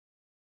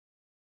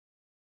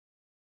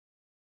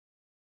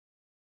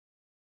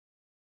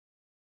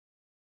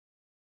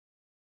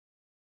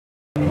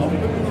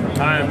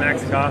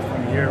Max Goff.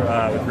 I'm here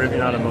with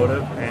Rivian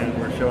Automotive, and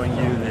we're showing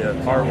you the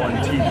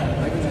R1T,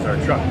 which is our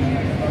truck.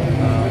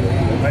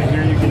 Right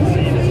here you can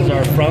see this is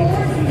our front.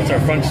 It's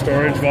our front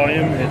storage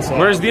volume. It's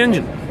where's the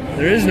engine?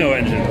 There is no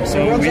engine.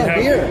 So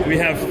we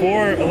have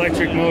 4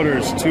 electric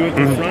motors, 2 at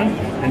the front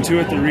and 2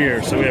 at the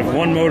rear. So we have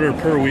 1 motor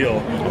per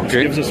wheel, which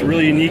gives us a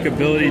really unique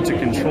ability to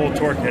control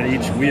torque at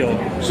each wheel,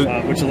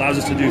 which allows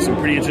us to do some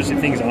pretty interesting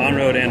things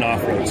on-road and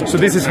off-road. So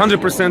this is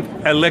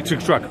 100% electric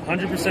truck?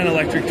 100%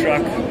 electric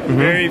truck,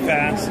 very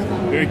fast,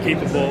 very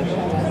capable,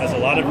 has a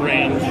lot of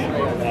range.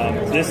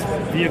 This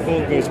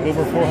vehicle goes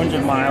over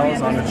 400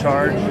 miles on a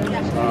charge.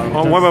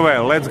 Wait,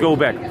 let's go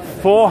back.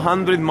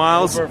 400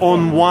 miles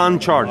on one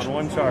charge? On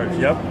one charge,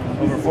 yep.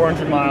 Over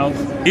 400 miles.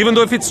 Even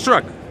though if it's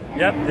truck?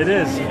 Yep, it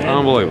is.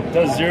 Unbelievable. It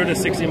does 0 to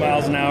 60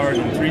 miles an hour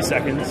in 3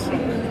 seconds.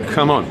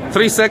 Come on.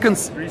 3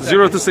 seconds,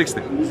 0 to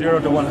 60. 0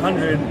 to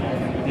 100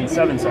 in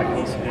 7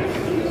 seconds.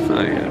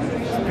 Oh, yeah.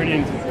 It's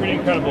pretty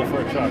incredible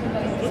for a truck.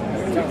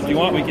 If you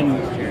want, we can...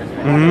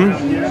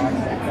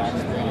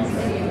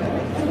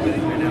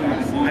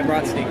 I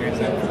brought sneakers,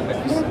 so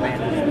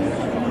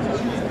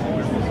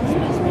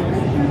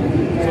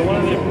one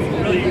of the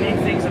really unique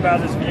things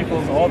about this vehicle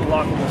is all the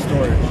lockable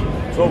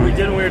storage. So what we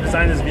did when we were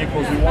designing this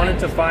vehicle is we wanted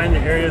to find the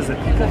areas that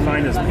people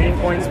find as pain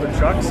points with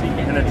trucks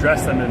and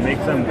address them and make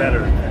them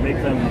better, and make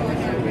them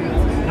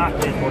not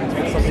pain points,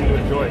 but something to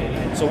enjoy.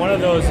 So one of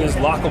those is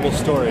lockable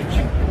storage.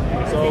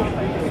 So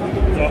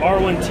the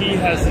R1T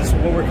has this,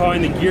 what we're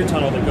calling the gear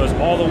tunnel, that goes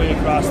all the way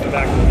across the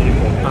back of the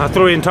vehicle.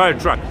 Through the entire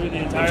truck? Through the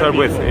entire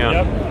width, yeah.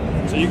 Yep.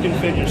 So you can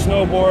fit your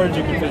snowboards,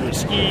 you can fit your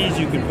skis,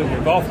 you can put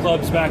your golf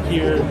clubs back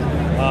here.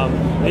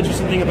 The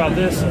interesting thing about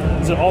this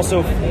is it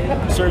also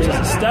serves as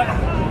a step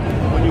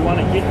when you want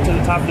to get to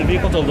the top of the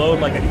vehicle to load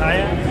like a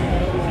kayak.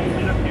 So you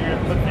get up here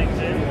and put things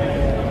in.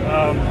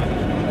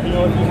 You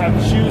know, if you have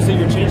shoes that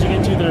you're changing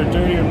into that are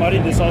dirty or muddy,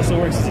 this also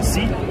works as a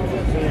seat. So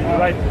you're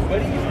right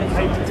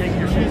height to take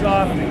your shoes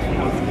off,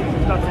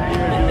 stuff in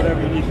here, do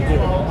whatever you need to do.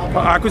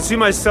 I could see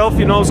myself,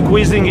 you know,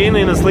 squeezing in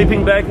a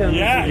sleeping bag and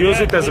use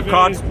it as a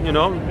cot, you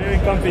know. Very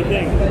comfy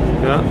thing.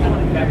 Yeah.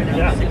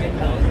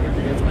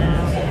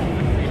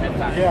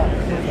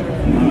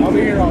 I'll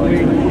be here all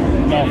week.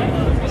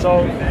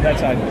 So that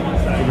side.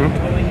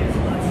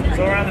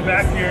 So around the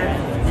back here,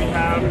 we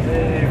have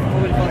a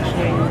fully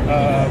functioning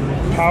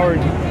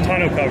powered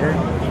tonneau cover.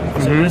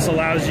 So this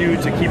allows you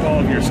to keep all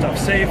of your stuff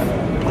safe.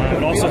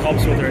 It also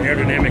helps with our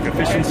aerodynamic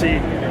efficiency.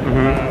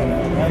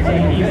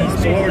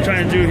 So what we're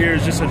trying to do here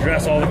is just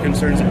address all the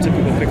concerns that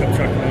typical pickup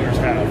truck owners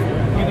have.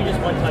 you can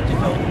just one touch it.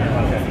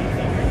 Okay.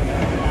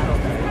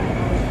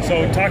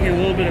 So talking a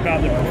little bit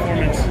about the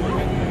performance,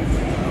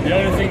 the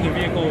other thing the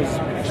vehicle is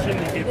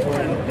extremely capable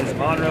in is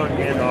on-road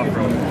and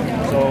off-road.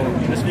 So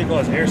this vehicle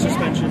has air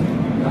suspension,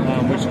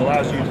 which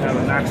allows you to have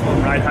a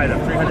maximum ride height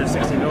of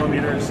 360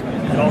 millimeters.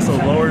 It also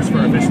lowers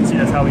for efficiency,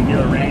 that's how we get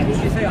a range.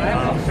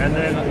 And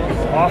then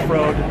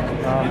off-road,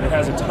 it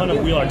has a ton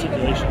of wheel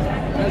articulation.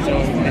 So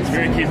it's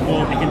very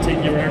capable, it can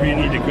take you wherever you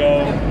need to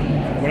go,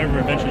 whatever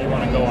adventure you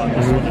want to go on.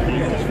 This is what the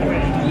vehicle is for.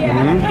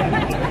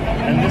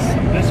 And this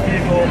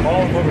vehicle,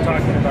 all of what we're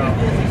talking about,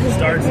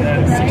 starts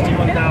at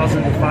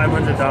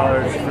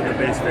 $61,500 for the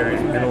base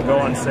variant. And it'll go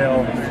on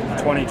sale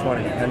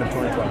 2020, end of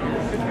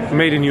 2020.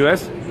 Made in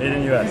US? Made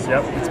in US,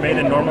 yep. It's made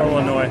in Normal,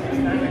 Illinois.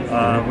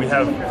 We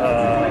have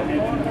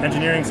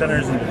engineering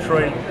centers in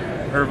Detroit,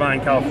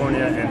 Irvine,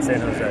 California, and San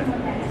Jose.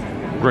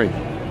 Great.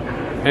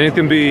 And it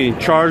can be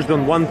charged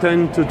on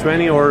 110,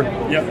 220, or?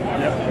 Yep,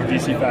 or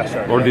DC fast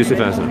charge. Or DC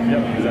fast charge.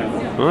 Yep,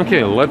 exactly.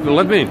 Okay,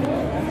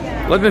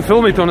 let me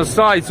film it on the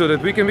side so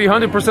that we can be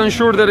 100%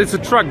 sure that it's a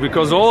truck,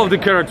 because all of the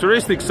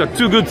characteristics are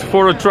too good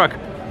for a truck.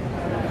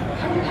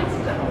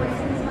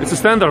 It's a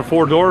standard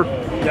 4-door.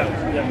 Yeah,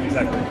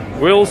 exactly.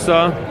 Wheels,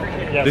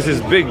 this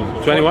is big,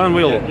 21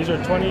 wheel. Yeah, these are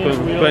 20-inch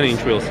wheels.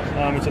 20-inch wheels.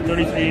 It's a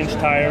 33-inch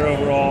tire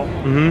overall.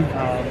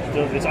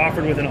 It's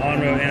offered with an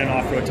on-road and an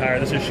off-road tire.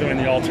 This is showing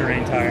the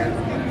all-terrain tire.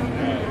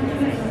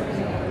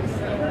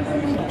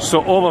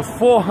 So over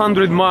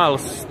 400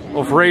 miles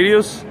of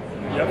radius.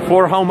 Yep.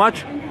 For how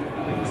much?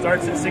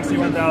 Starts at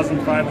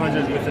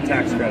 $61,500 with the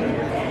tax credit.